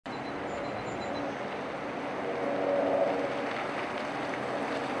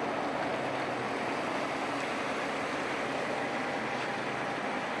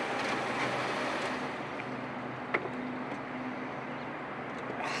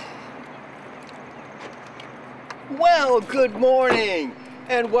Well, good morning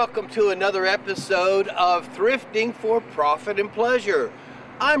and welcome to another episode of Thrifting for Profit and Pleasure.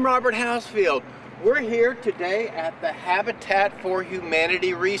 I'm Robert Housefield. We're here today at the Habitat for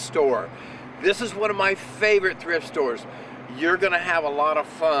Humanity Restore. This is one of my favorite thrift stores. You're going to have a lot of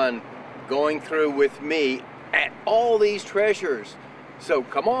fun going through with me at all these treasures. So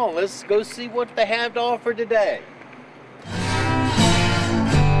come on, let's go see what they have to offer today.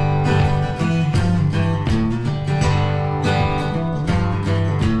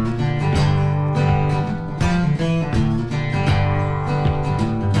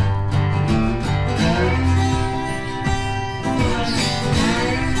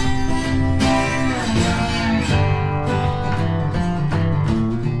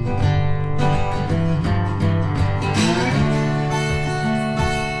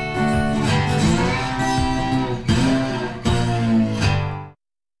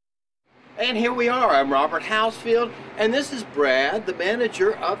 And here we are. I'm Robert Housefield, and this is Brad, the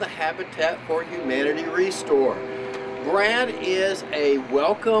manager of the Habitat for Humanity Restore. Brad is a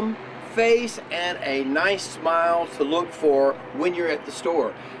welcome face and a nice smile to look for when you're at the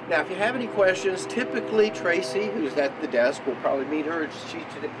store. Now, if you have any questions, typically Tracy, who's at the desk, will probably meet her. Is she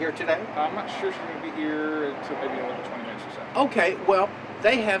here today? I'm not sure she's going to be here until maybe another 20 minutes or so. Okay, well,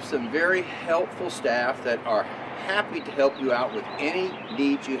 they have some very helpful staff that are happy to help you out with any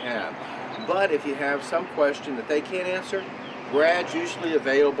needs you have. But if you have some question that they can't answer, Brad's usually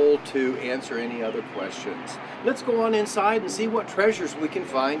available to answer any other questions. Let's go on inside and see what treasures we can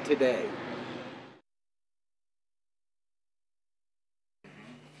find today.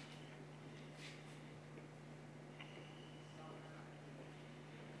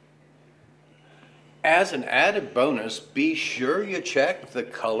 As an added bonus, be sure you check the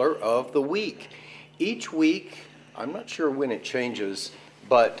color of the week. Each week, I'm not sure when it changes,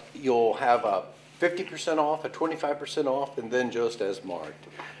 but you'll have a 50% off, a 25% off, and then just as marked.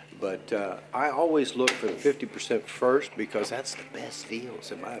 But I always look for the 50% first because that's the best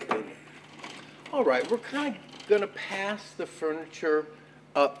deals in my opinion. All right, we're kind of gonna pass the furniture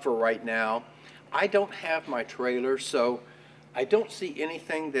up for right now. I don't have my trailer, so I don't see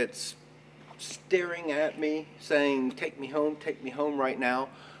anything that's staring at me saying, take me home right now.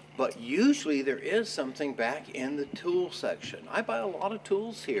 But usually there is something back in the tool section. I buy a lot of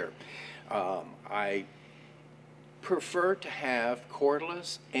tools here. I prefer to have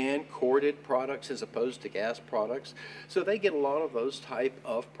cordless and corded products as opposed to gas products. So they get a lot of those type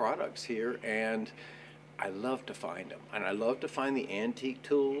of products here, and I love to find them. And I love to find the antique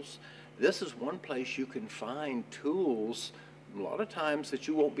tools. This is one place you can find tools a lot of times that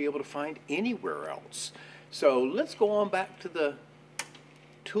you won't be able to find anywhere else. So let's go on back to the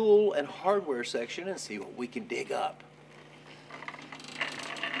tool and hardware section and see what we can dig up.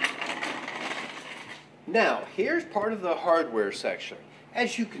 Now, here's part of the hardware section.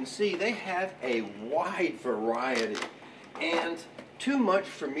 As you can see, they have a wide variety, and too much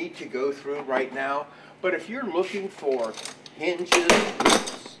for me to go through right now. But if you're looking for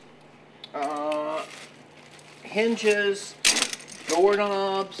hinges,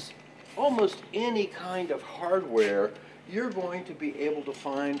 doorknobs, almost any kind of hardware, you're going to be able to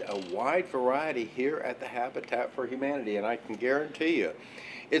find a wide variety here at the Habitat for Humanity, and I can guarantee you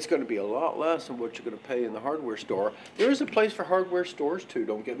it's going to be a lot less than what you're going to pay in the hardware store. There is a place for hardware stores too,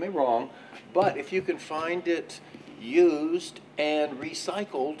 don't get me wrong, but if you can find it used and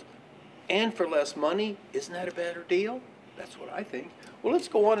recycled and for less money, isn't that a better deal? That's what I think. Well, let's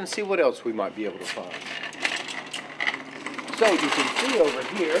go on and see what else we might be able to find. So you can see over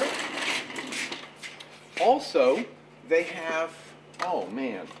here also they have, oh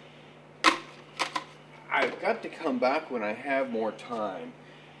man, I've got to come back when I have more time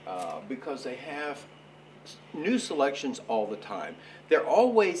because they have new selections all the time. They're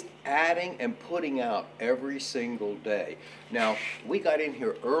always adding and putting out every single day. Now, we got in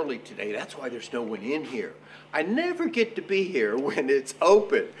here early today. That's why there's no one in here. I never get to be here when it's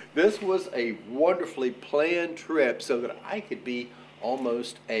open. This was a wonderfully planned trip so that I could be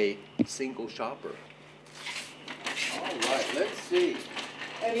almost a single shopper. All right, let's see.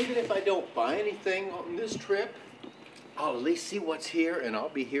 And even if I don't buy anything on this trip, I'll at least see what's here, and I'll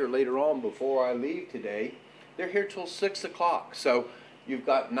be here later on before I leave today. They're here till 6 o'clock, so you've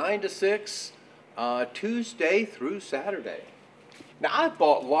got 9 to 6, Tuesday through Saturday. Now, I've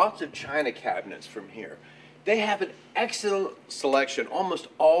bought lots of china cabinets from here. They have an excellent selection almost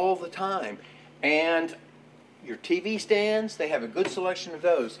all the time. And your TV stands, they have a good selection of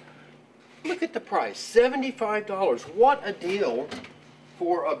those. Look at the price, $75. What a deal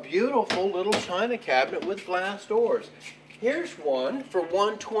for a beautiful little china cabinet with glass doors. Here's one for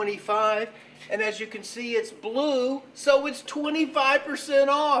 $125, and as you can see, it's blue, so it's 25%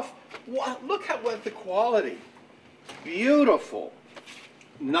 off. Wow, look at what the quality. Beautiful.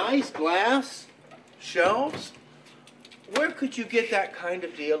 Nice glass shelves. Where could you get that kind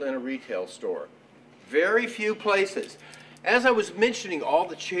of deal in a retail store? Very few places. As I was mentioning, all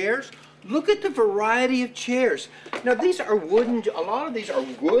the chairs, look at the variety of chairs. Now these are wooden, a lot of these are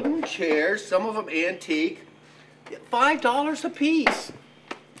wooden chairs, some of them antique, $5 a piece.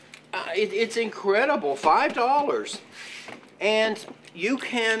 It's incredible, $5. And you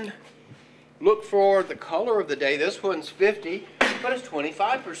can look for the color of the day. This one's 50, but it's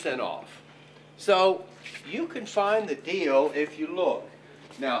 25% off. So you can find the deal if you look.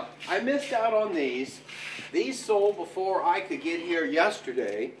 Now, I missed out on these. These sold before I could get here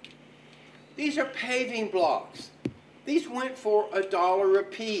yesterday. These are paving blocks. These went for $1 a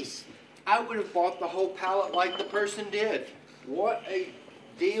piece. I would have bought the whole pallet like the person did. What a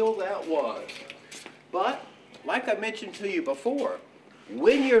deal that was. But, like I mentioned to you before,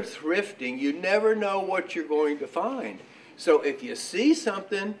 when you're thrifting, you never know what you're going to find. So if you see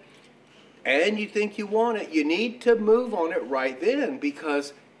something and you think you want it, you need to move on it right then,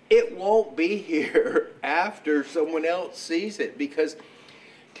 because it won't be here after someone else sees it, because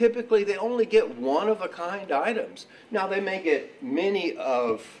typically they only get one-of-a-kind items. Now they may get many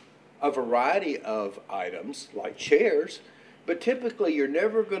of a variety of items like chairs, but typically you're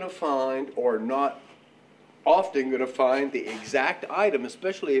never going to find, or not often going to find, the exact item,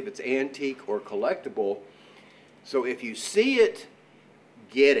 especially if it's antique or collectible. So if you see it,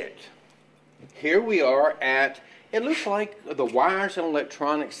 get it. Here we are at, it looks like the wires and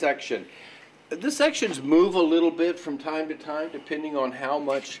electronics section. The sections move a little bit from time to time depending on how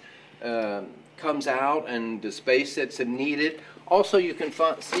much comes out and the space that's needed. Also, you can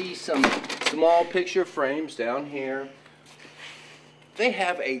see some small picture frames down here. They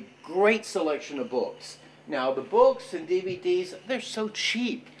have a great selection of books. Now, the books and DVDs, they're so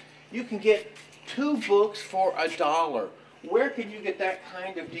cheap. You can get 2 books for $1. Where can you get that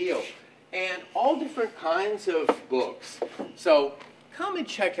kind of deal? And all different kinds of books. So come and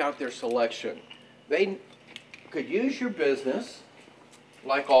check out their selection. They could use your business,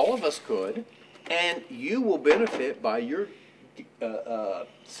 like all of us could, and you will benefit by your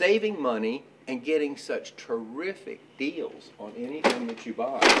saving money and getting such terrific deals on anything that you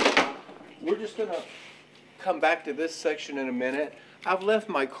buy. We're just going to come back to this section in a minute. I've left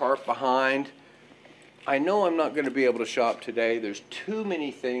my cart behind. I know I'm not going to be able to shop today. There's too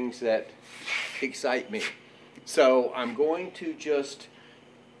many things that excite me. So I'm going to just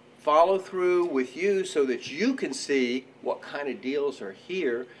follow through with you so that you can see what kind of deals are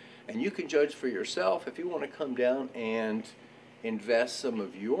here, and you can judge for yourself if you want to come down and invest some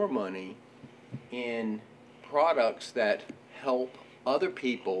of your money in products that help other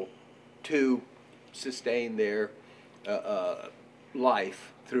people to sustain their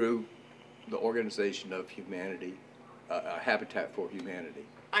life through the Organization of Humanity, Habitat for Humanity.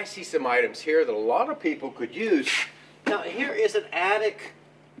 I see some items here that a lot of people could use. Now here is an attic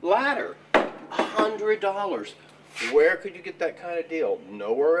ladder, $100. Where could you get that kind of deal?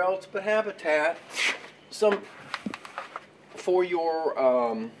 Nowhere else but Habitat. Some for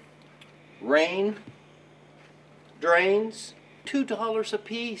your rain drains, $2 a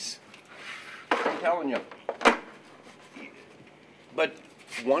piece. I'm telling you. But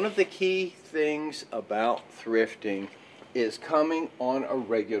one of the key things about thrifting is coming on a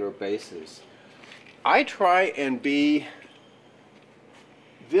regular basis. I try and be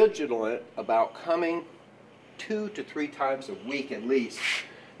vigilant about coming 2 to 3 times a week at least.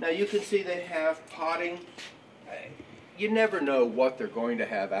 Now you can see they have potting. You never know what they're going to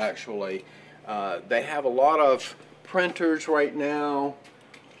have actually. They have a lot of printers right now.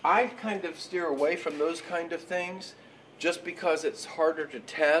 I kind of steer away from those kind of things just because it's harder to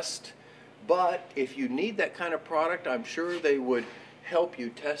test. But if you need that kind of product, I'm sure they would help you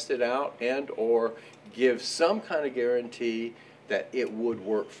test it out and or give some kind of guarantee that it would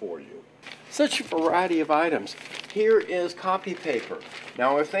work for you. Such a variety of items. Here is copy paper.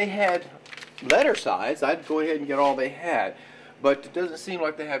 Now if they had letter size, I'd go ahead and get all they had. But it doesn't seem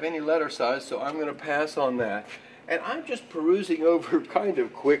like they have any letter size, so I'm going to pass on that. And I'm just perusing over kind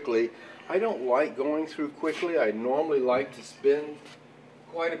of quickly. I don't like going through quickly. I normally like to spend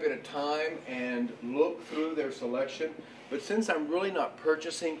quite a bit of time and look through their selection. But since I'm really not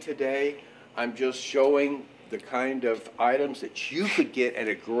purchasing today, I'm just showing the kind of items that you could get at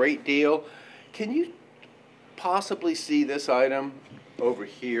a great deal. Can you possibly see this item over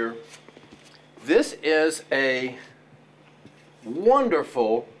here? This is a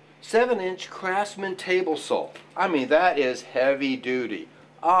wonderful 7-inch Craftsman table saw. I mean, that is heavy duty.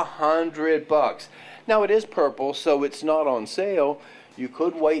 $100. Now it is purple, so it's not on sale. You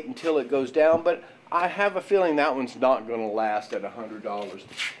could wait until it goes down, but I have a feeling that one's not going to last at $100.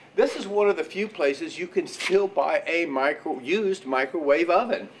 This is one of the few places you can still buy a used microwave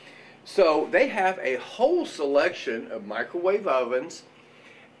oven. So they have a whole selection of microwave ovens,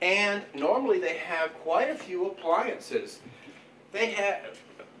 and normally they have quite a few appliances. They have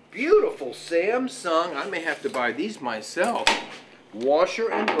beautiful Samsung, I may have to buy these myself,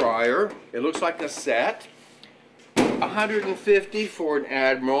 washer and dryer. It looks like a set. $150 for an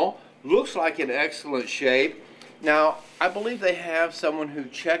Admiral. Looks like in excellent shape. Now, I believe they have someone who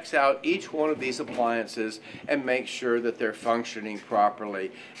checks out each one of these appliances and makes sure that they're functioning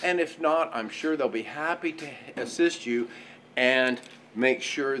properly. And if not, I'm sure they'll be happy to assist you and make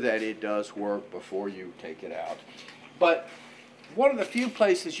sure that it does work before you take it out. But one of the few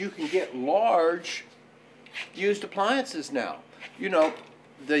places you can get large used appliances now. You know,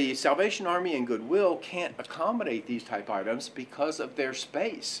 the Salvation Army and Goodwill can't accommodate these type items because of their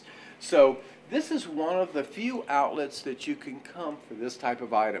space. So this is one of the few outlets that you can come for this type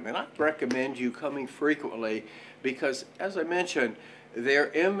of item. And I recommend you coming frequently because, as I mentioned,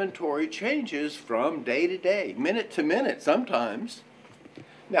 their inventory changes from day to day, minute to minute sometimes.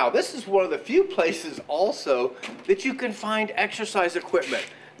 Now, this is one of the few places also that you can find exercise equipment.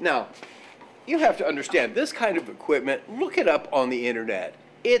 Now, you have to understand, this kind of equipment, look it up on the internet.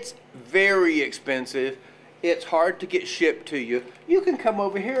 It's very expensive. It's hard to get shipped to you. You can come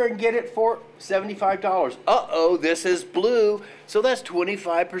over here and get it for $75. Uh-oh, this is blue, so that's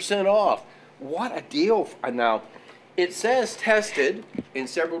 25% off. What a deal. Now, it says tested in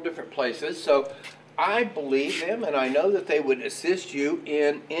several different places, so I believe them, and I know that they would assist you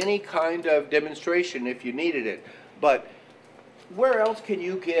in any kind of demonstration if you needed it. But where else can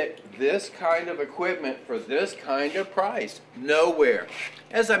you get this kind of equipment for this kind of price? Nowhere.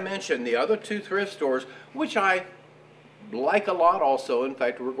 As I mentioned, the other two thrift stores, which I like a lot also, in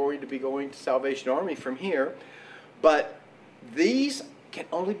fact, we're going to be going to Salvation Army from here, but these can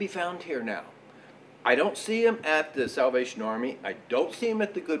only be found here now. I don't see them at the Salvation Army. I don't see them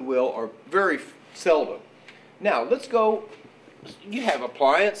at the Goodwill, or very seldom. Now, let's go. You have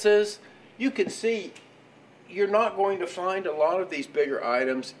appliances. You can see you're not going to find a lot of these bigger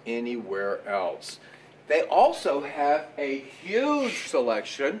items anywhere else. They also have a huge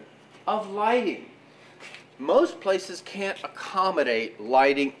selection of lighting. Most places can't accommodate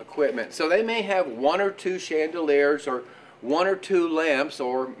lighting equipment, so they may have one or two chandeliers or one or two lamps,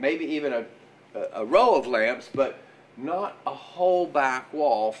 or maybe even a row of lamps, but not a whole back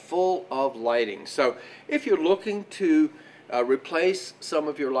wall full of lighting. So if you're looking to replace some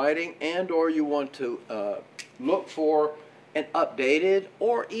of your lighting, and or you want to look for an updated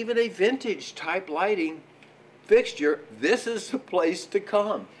or even a vintage type lighting fixture, this is the place to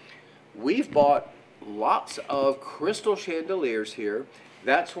come. We've bought lots of crystal chandeliers here.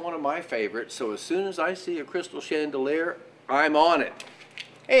 That's one of my favorites, so as soon as I see a crystal chandelier, I'm on it.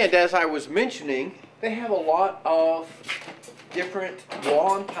 And as I was mentioning, they have a lot of different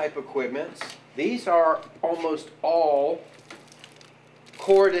lawn type equipments. These are almost all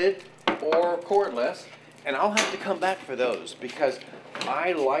corded or cordless, and I'll have to come back for those because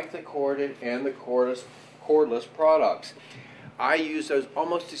I like the corded and the cordless products. I use those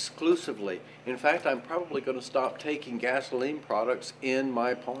almost exclusively. In fact, I'm probably going to stop taking gasoline products in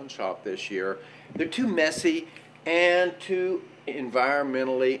my pawn shop this year. They're too messy and too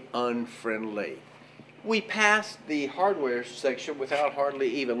environmentally unfriendly. We passed the hardware section without hardly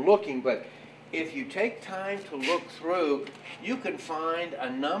even looking, but if you take time to look through, you can find a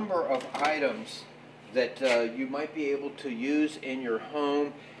number of items that you might be able to use in your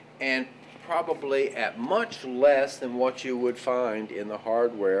home, and probably at much less than what you would find in the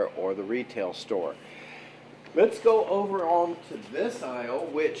hardware or the retail store. Let's go over on to this aisle,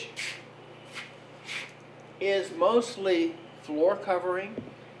 which is mostly floor covering.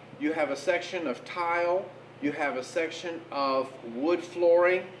 You have a section of tile, you have a section of wood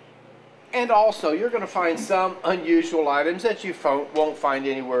flooring, and also you're going to find some unusual items that you won't find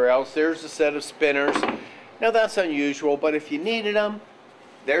anywhere else. There's a set of spinners. Now that's unusual, but if you needed them,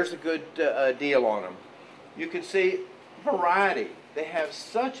 there's a good deal on them. You can see variety. They have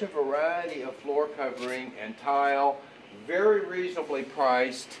such a variety of floor covering and tile, very reasonably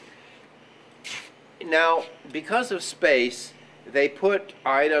priced. Now, because of space, they put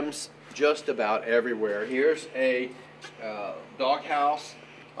items just about everywhere. Here's a dog house,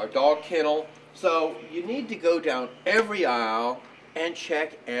 or dog kennel. So you need to go down every aisle and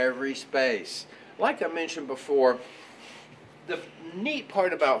check every space. Like I mentioned before, the neat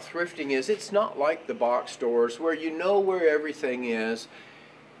part about thrifting is it's not like the box stores where you know where everything is.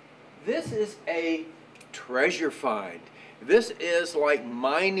 This is a treasure find. This is like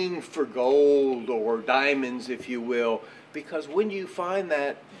mining for gold or diamonds, if you will, because when you find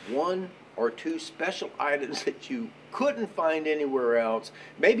that one or two special items that you couldn't find anywhere else,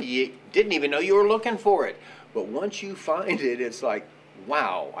 maybe you didn't even know you were looking for it, but once you find it, it's like,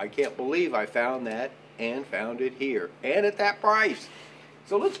 wow, I can't believe I found that and found it here and at that price.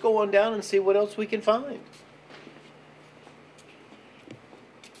 So let's go on down and see what else we can find.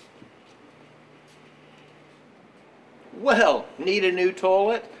 Well, need a new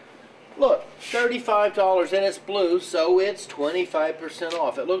toilet? Look, $35 and it's blue, so it's 25%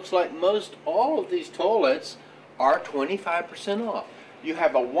 off. It looks like most all of these toilets are 25% off. You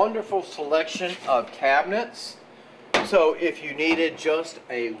have a wonderful selection of cabinets. So if you needed just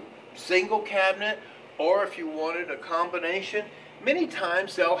a single cabinet or if you wanted a combination, many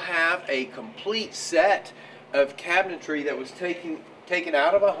times they'll have a complete set of cabinetry that was taken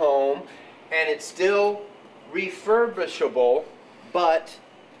out of a home and it's still refurbishable, but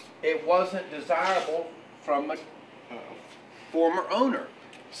it wasn't desirable from a former owner.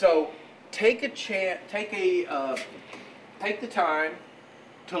 So take the time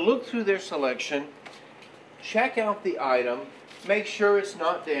to look through their selection, check out the item, make sure it's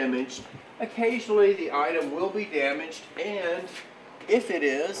not damaged. Occasionally the item will be damaged, and if it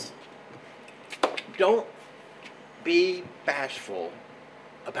is, don't be bashful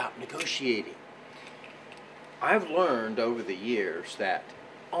about negotiating. I've learned over the years that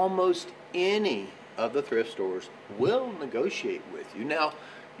almost any of the thrift stores will negotiate with you. Now,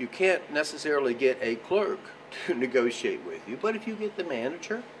 you can't necessarily get a clerk to negotiate with you, but if you get the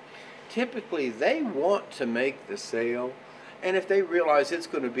manager, typically they want to make the sale, and if they realize it's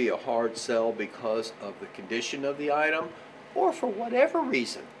going to be a hard sell because of the condition of the item, or for whatever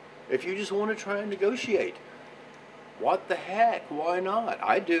reason, if you just want to try and negotiate, what the heck, why not?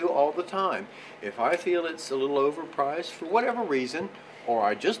 I do all the time. If I feel it's a little overpriced for whatever reason, or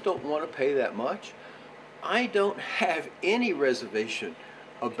I just don't want to pay that much, I don't have any reservation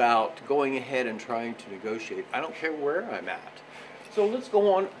about going ahead and trying to negotiate. I don't care where I'm at. So let's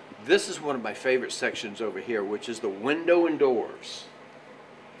go on. This is one of my favorite sections over here, which is the window and doors.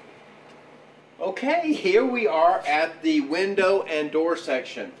 Okay, here we are at the window and door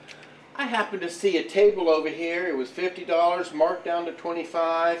section. I happened to see a table over here. It was $50, marked down to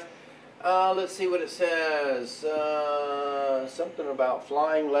 $25. Let's see what it says. Something about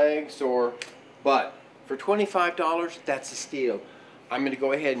flying legs but for $25, that's a steal. I'm going to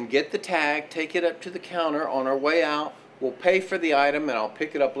go ahead and get the tag, take it up to the counter on our way out. We'll pay for the item and I'll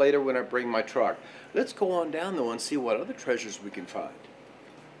pick it up later when I bring my truck. Let's go on down though and see what other treasures we can find.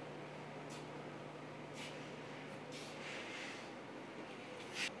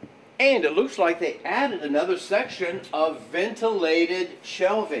 And it looks like they added another section of ventilated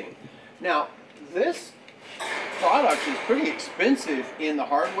shelving. Now, this product is pretty expensive in the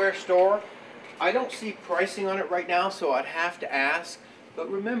hardware store. I don't see pricing on it right now, so I'd have to ask.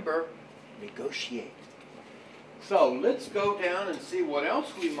 But remember, negotiate. So let's go down and see what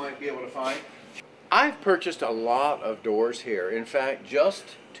else we might be able to find. I've purchased a lot of doors here. In fact, just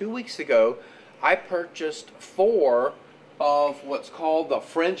 2 weeks ago, I purchased 4 of what's called the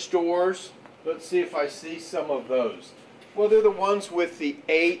French doors. Let's see if I see some of those. Well, they're the ones with the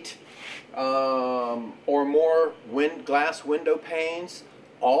 8 or more glass window panes,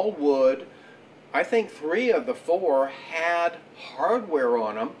 all wood. I think 3 of the 4 had hardware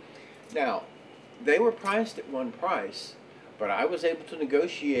on them. Now, they were priced at one price, but I was able to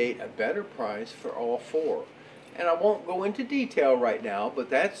negotiate a better price for all 4. And I won't go into detail right now,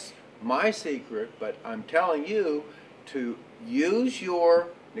 but that's my secret. But I'm telling you to use your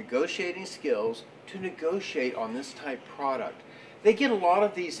negotiating skills to negotiate on this type product. They get a lot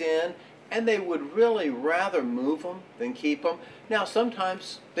of these in, and they would really rather move them than keep them. Now,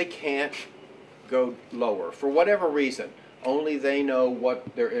 sometimes they can't go lower for whatever reason. Only they know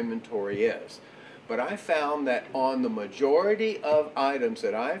what their inventory is. But I found that on the majority of items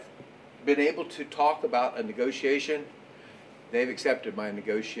that I've been able to talk about a negotiation, they've accepted my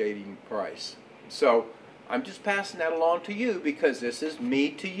negotiating price. So I'm just passing that along to you because this is me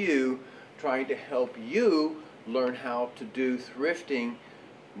to you, trying to help you learn how to do thrifting,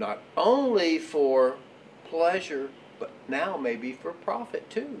 not only for pleasure, but now maybe for profit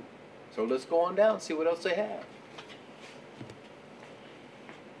too. So let's go on down and see what else they have.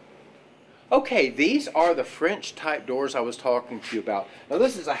 Okay, these are the French type doors I was talking to you about. Now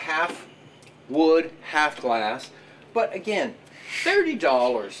this is a half wood, half glass, but again, $30,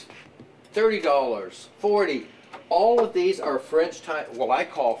 $40. all of these are French type, well, I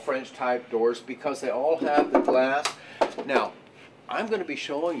call French type doors because they all have the glass. Now, I'm going to be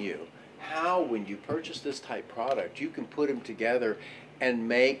showing you how, when you purchase this type product, you can put them together and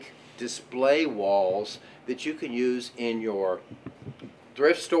make display walls that you can use in your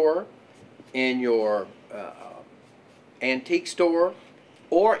thrift store, in your antique store,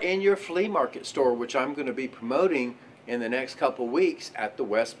 or in your flea market store, which I'm going to be promoting in the next couple weeks at the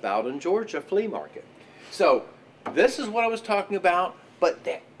West Bowden, Georgia flea market. So this is what I was talking about, but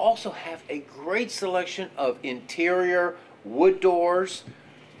they also have a great selection of interior wood doors.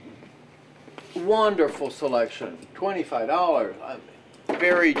 Wonderful selection, $25,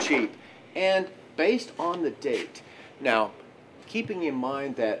 very cheap, and based on the date. Now, keeping in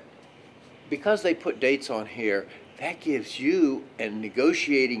mind that because they put dates on here, that gives you a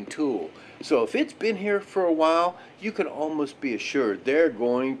negotiating tool. So if it's been here for a while, you can almost be assured they're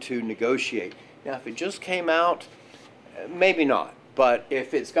going to negotiate. Now, if it just came out, maybe not. But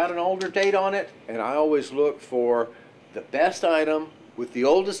if it's got an older date on it, and I always look for the best item with the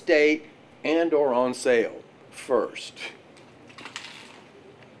oldest date and or on sale first.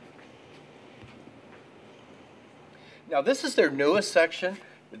 Now, this is their newest section.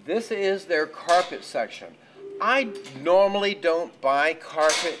 This is their carpet section. I normally don't buy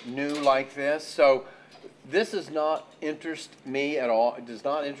carpet new like this, so this does not interest me at all. It does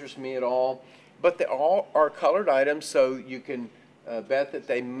not interest me at all. But they all are colored items, so you can bet that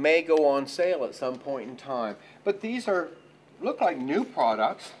they may go on sale at some point in time. But these look like new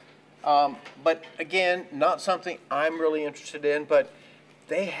products, but again, not something I'm really interested in, but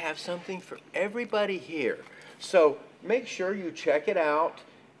they have something for everybody here. So make sure you check it out.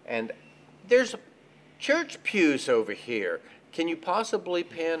 And there's church pews over here. Can you possibly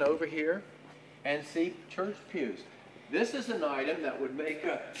pan over here and see church pews? This is an item that would make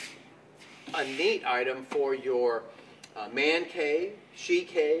a neat item for your man cave, she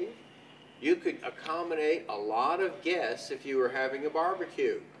cave. You could accommodate a lot of guests if you were having a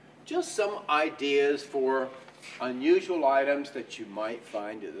barbecue. Just some ideas for unusual items that you might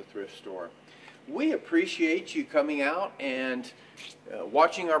find at the thrift store. We appreciate you coming out and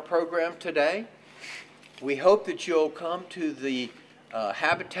watching our program today. We hope that you'll come to the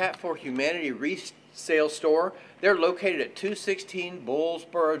Habitat for Humanity resale store. They're located at 216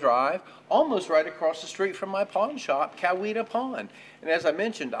 Bullsboro Drive, almost right across the street from my pawn shop, Coweta Pawn. And as I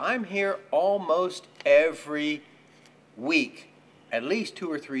mentioned, I'm here almost every week, at least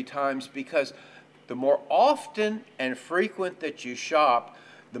 2 or 3 times, because the more often and frequent that you shop,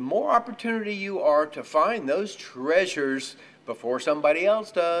 the more opportunity you are to find those treasures before somebody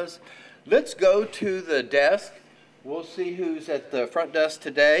else does. Let's go to the desk. We'll see who's at the front desk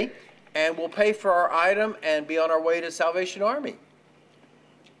today, and we'll pay for our item and be on our way to Salvation Army.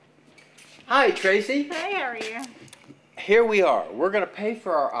 Hi, Tracy. Hey, how are you? Here we are. We're going to pay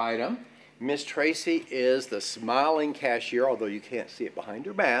for our item. Miss Tracy is the smiling cashier, although you can't see it behind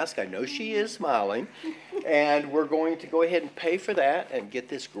her mask. I know she is smiling. And we're going to go ahead and pay for that and get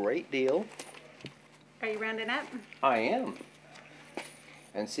this great deal. Are you rounding up? I am.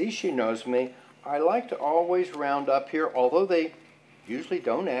 And see, she knows me. I like to always round up here, although they usually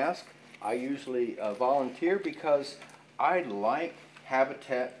don't ask. I usually volunteer because I like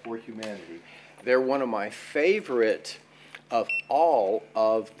Habitat for Humanity. They're one of my favorite of all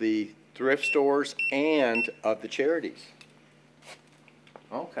of the thrift stores and of the charities.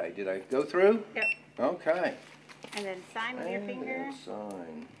 Okay, did I go through? Yep. Okay. And then sign with your finger.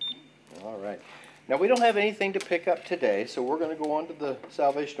 Sign. All right. Now, we don't have anything to pick up today, so we're going to go on to the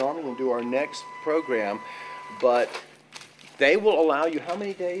Salvation Army and do our next program. But they will allow you how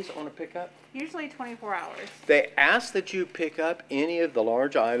many days on a pickup? Usually 24 hours. They ask that you pick up any of the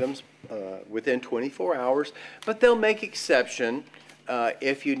large items within 24 hours, but they'll make exception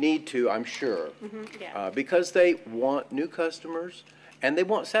if you need to, I'm sure. Yeah. Because they want new customers and they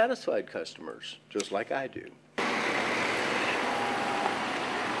want satisfied customers, just like I do.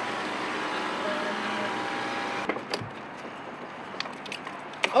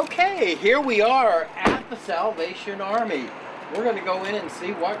 Okay, here we are at the Salvation Army. We're going to go in and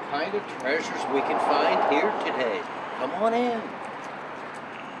see what kind of treasures we can find here today. Come on in.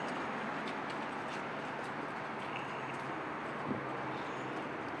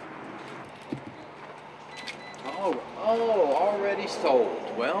 Oh, already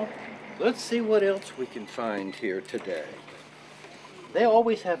sold. Well, let's see what else we can find here today. They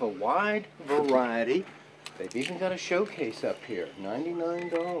always have a wide variety. They've even got a showcase up here,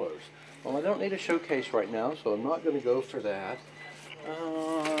 $99. Well, I don't need a showcase right now, so I'm not going to go for that.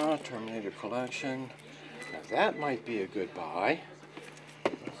 Terminator Collection. Now that might be a good buy.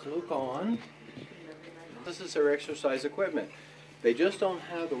 Let's look on. This is their exercise equipment. They just don't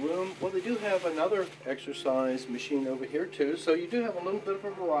have the room. Well, they do have another exercise machine over here too, so you do have a little bit of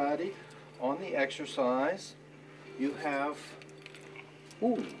a variety on the exercise. You have,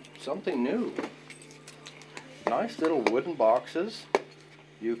 ooh, something new. Nice little wooden boxes.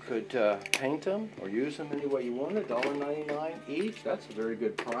 You could paint them or use them any way you wanted. $1.99 each. That's a very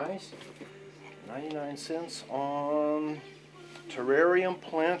good price. 99 cents on terrarium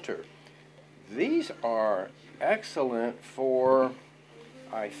planter. These are excellent for,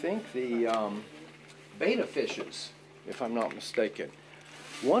 I think, the betta fishes, if I'm not mistaken.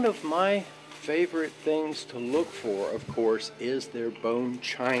 One of my favorite things to look for, of course, is their bone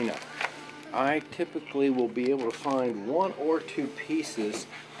china. I typically will be able to find 1 or 2 pieces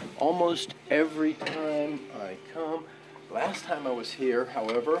almost every time I come. Last time I was here,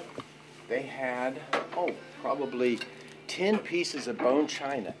 however, they had, probably 10 pieces of bone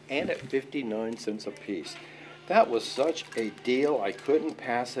china, and at 59 cents a piece. That was such a deal, I couldn't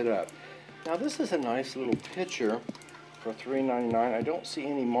pass it up. Now this is a nice little pitcher for $3.99. I don't see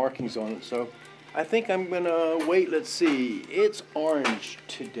any markings on it, so I think I'm gonna wait. Let's see, it's orange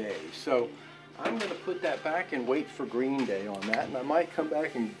today, so I'm gonna put that back and wait for green day on that, and I might come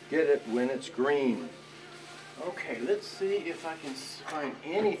back and get it when it's green. Okay, let's see if I can find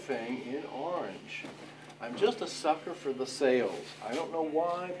anything in orange. I'm just a sucker for the sales. I don't know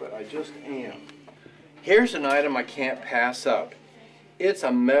why, but I just am. Here's an item I can't pass up. It's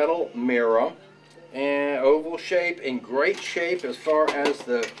a metal mirror, and oval shape, in great shape as far as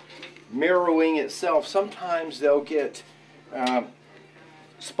the mirroring itself. Sometimes they'll get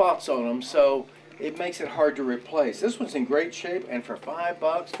spots on them, so it makes it hard to replace. This one's in great shape, and for $5,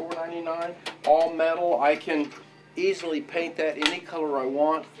 $4.99, all metal. I can easily paint that any color I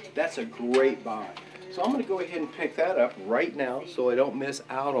want. That's a great buy. So I'm going to go ahead and pick that up right now so I don't miss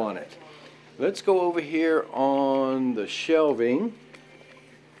out on it. Let's go over here on the shelving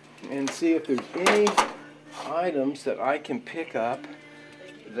and see if there's any items that I can pick up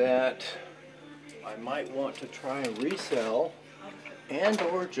that I might want to try and resell, and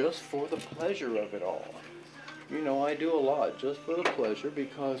or just for the pleasure of it all. You know, I do a lot just for the pleasure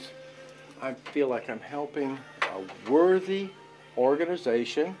because I feel like I'm helping a worthy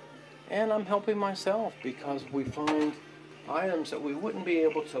organization, and I'm helping myself because we find items that we wouldn't be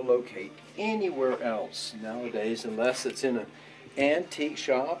able to locate anywhere else nowadays unless it's in an antique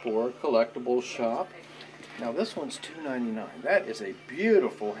shop or a collectibles shop. Now this one's $2.99. That is a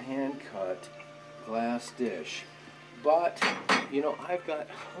beautiful hand-cut glass dish. But, you know, I've got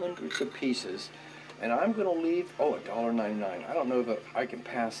hundreds of pieces, and I'm going to leave, $1.99. I don't know that I can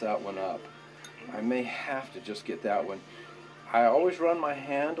pass that one up. I may have to just get that one. I always run my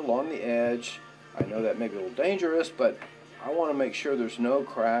hand along the edge. I know that may be a little dangerous, but I want to make sure there's no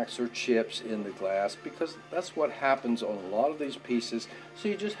cracks or chips in the glass, because that's what happens on a lot of these pieces, so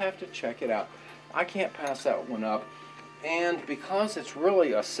you just have to check it out. I can't pass that one up, and because it's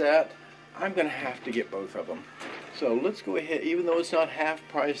really a set, I'm going to have to get both of them. So let's go ahead, even though it's not half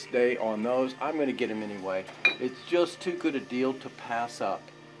price day on those, I'm going to get them anyway. It's just too good a deal to pass up.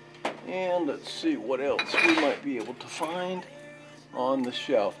 And let's see what else we might be able to find on the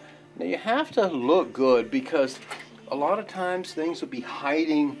shelf. Now you have to look good, because a lot of times things will be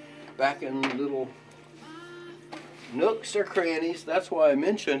hiding back in little nooks or crannies. That's why I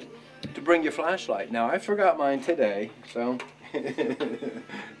mentioned to bring your flashlight. Now I forgot mine today, so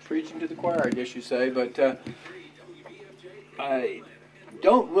preaching to the choir, I guess you say, but I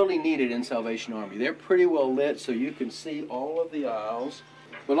don't really need it in Salvation Army. They're pretty well lit so you can see all of the aisles.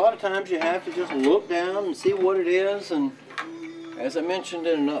 But a lot of times you have to just look down and see what it is, and as I mentioned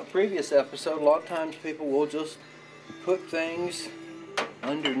in a previous episode, a lot of times people will just put things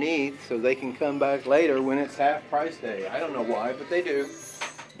underneath so they can come back later when it's half price day. I don't know why, but they do.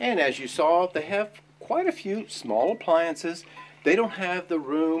 And as you saw, they have quite a few small appliances. They don't have the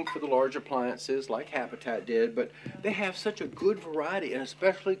room for the large appliances like Habitat did, but they have such a good variety, and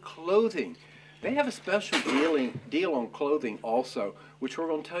especially clothing. They have a special deal on clothing also, which we're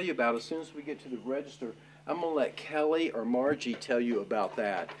going to tell you about as soon as we get to the register. I'm going to let Kelly or Margie tell you about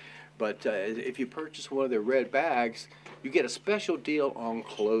that. But if you purchase one of their red bags, you get a special deal on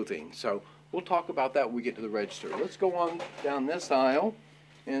clothing. So we'll talk about that when we get to the register. Let's go on down this aisle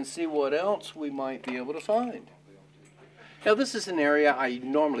and see what else we might be able to find. Now this is an area I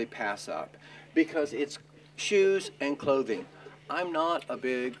normally pass up because it's shoes and clothing. I'm not a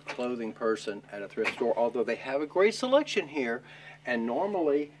big clothing person at a thrift store, although they have a great selection here, and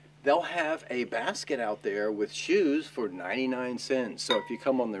normally they'll have a basket out there with shoes for 99 cents. So if you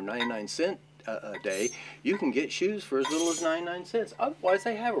come on their 99-cent day, you can get shoes for as little as 99 cents. Otherwise,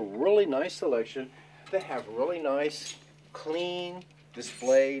 they have a really nice selection They have really nice, clean,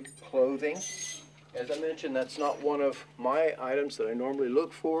 displayed clothing. As I mentioned, that's not one of my items that I normally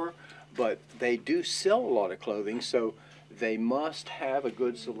look for, but they do sell a lot of clothing, so they must have a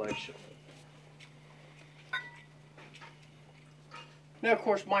good selection. Now, of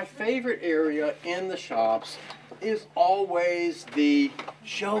course, my favorite area in the shops is always the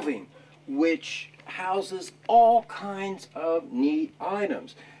shelving, which houses all kinds of neat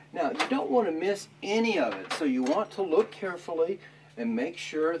items. Now, you don't want to miss any of it, so you want to look carefully and make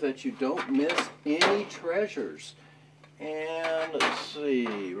sure that you don't miss any treasures. And let's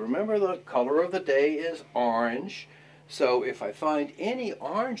see, remember the color of the day is orange. So if I find any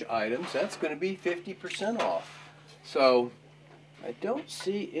orange items, that's going to be 50% off. So I don't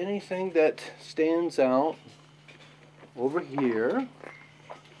see anything that stands out over here.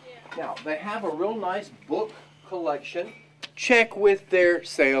 Now, they have a real nice book collection. Check with their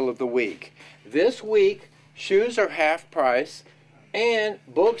sale of the week. This week, shoes are half price and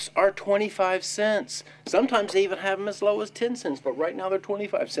books are 25 cents. Sometimes they even have them as low as 10 cents, but right now they're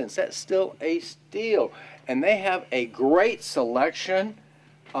 25 cents. That's still a steal. And they have a great selection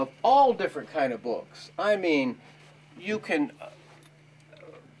of all different kind of books. I mean, you can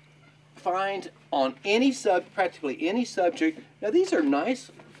find on any practically any subject. Now these are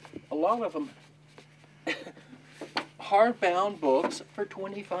nice, a lot of them hardbound books for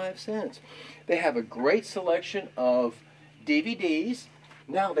 25 cents. They have a great selection of DVDs.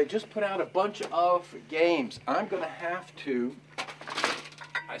 Now they just put out a bunch of games. I'm going to have to,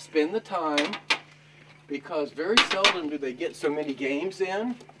 I spend the time because very seldom do they get so many games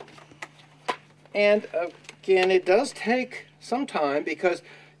in. And again, it does take some time because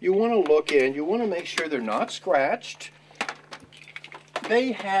you want to look in, you want to make sure they're not scratched.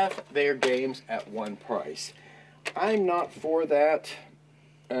 They have their games at one price. I'm not for that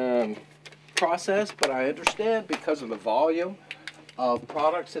process, but I understand because of the volume of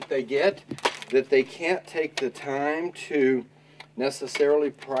products that they get, that they can't take the time to necessarily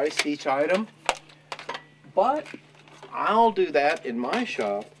price each item. But I'll do that in my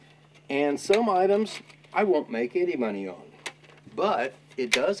shop, and some items I won't make any money on. But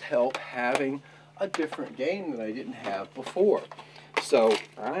it does help having a different game that I didn't have before. So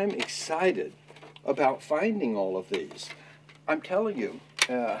I'm excited about finding all of these. I'm telling you,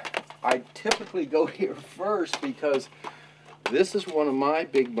 I typically go here first because this is one of my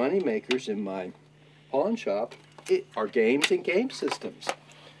big money makers in my pawn shop. It are games and game systems.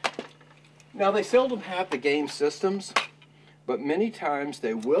 Now they seldom have the game systems, but many times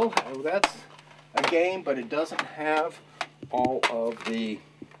they will have. That's a game, but it doesn't have all of the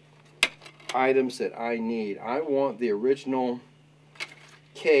items that I need. I want the original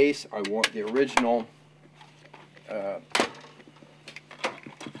case. I want the original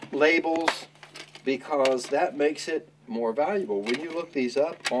labels because that makes it more valuable. When you look these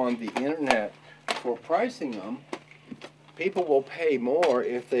up on the internet for pricing them, people will pay more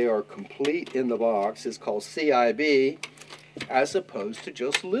if they are complete in the box. It's called CIB as opposed to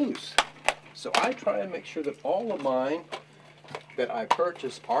just loose. So I try and make sure that all of mine that I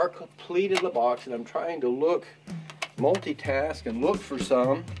purchase are complete in the box, and I'm trying to look, multitask and look for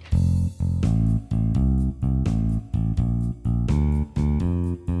some.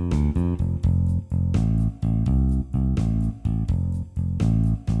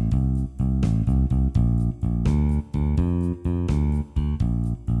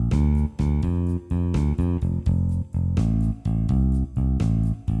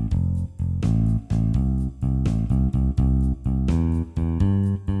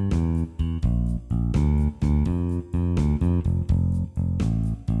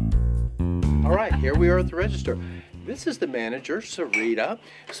 Here we are at the register. This is the manager, Sarita.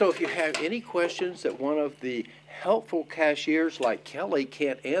 So if you have any questions that one of the helpful cashiers like Kelly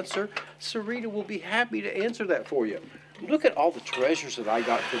can't answer, Sarita will be happy to answer that for you. Look at all the treasures that I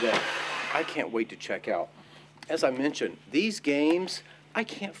got today. I can't wait to check out. As I mentioned, these games I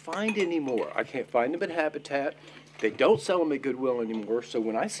can't find anymore. I can't find them at Habitat. They don't sell them at Goodwill anymore, so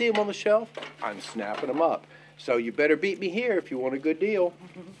when I see them on the shelf, I'm snapping them up. So you better beat me here if you want a good deal.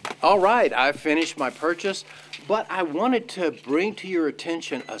 All right, I've finished my purchase, but I wanted to bring to your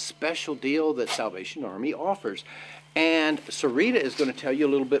attention a special deal that Salvation Army offers. And Sarita is going to tell you a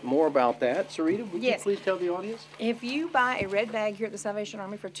little bit more about that. Sarita, would you please tell the audience? If you buy a red bag here at the Salvation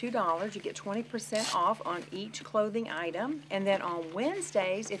Army for $2, you get 20% off on each clothing item. And then on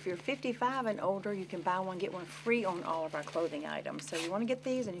Wednesdays, if you're 55 and older, you can buy one, get one free on all of our clothing items. So you want to get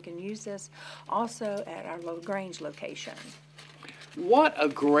these, and you can use this also at our LaGrange location. What a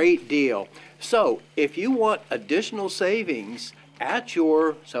great deal. So if you want additional savings at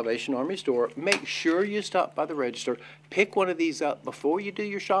your Salvation Army store, make sure you stop by the register. Pick one of these up before you do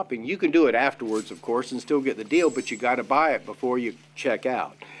your shopping. You can do it afterwards, of course, and still get the deal, but you got to buy it before you check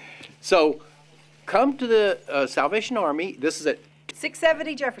out. So come to the Salvation Army. This is at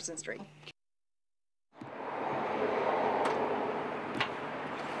 670 Jefferson Street.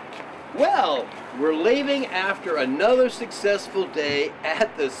 Well, we're leaving after another successful day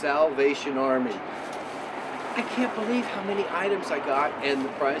at the Salvation Army. I can't believe how many items I got and the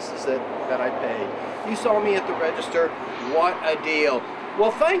prices that I paid. You saw me at the register. What a deal.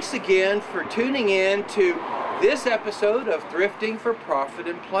 Well, thanks again for tuning in to this episode of Thrifting for Profit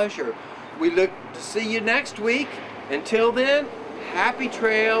and Pleasure. We look to see you next week. Until then, happy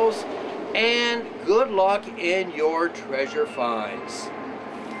trails and good luck in your treasure finds.